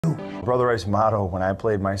Brother Rice's motto when I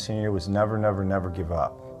played my senior year was never, never, never give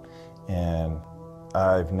up. And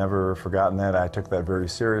I've never forgotten that. I took that very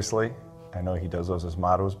seriously. I know he does those as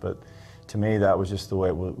mottos, but to me that was just the way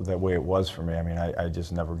it was for me. I mean, I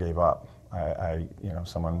just never gave up. You know,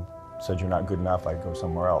 someone said you're not good enough, I'd go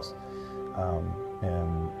somewhere else.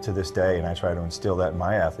 And to this day, and I try to instill that in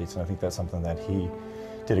my athletes, and I think that's something that he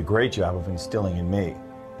did a great job of instilling in me,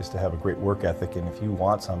 is to have a great work ethic, and if you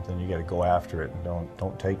want something, you got to go after it, and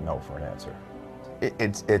don't take no for an answer.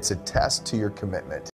 It's a test to your commitment.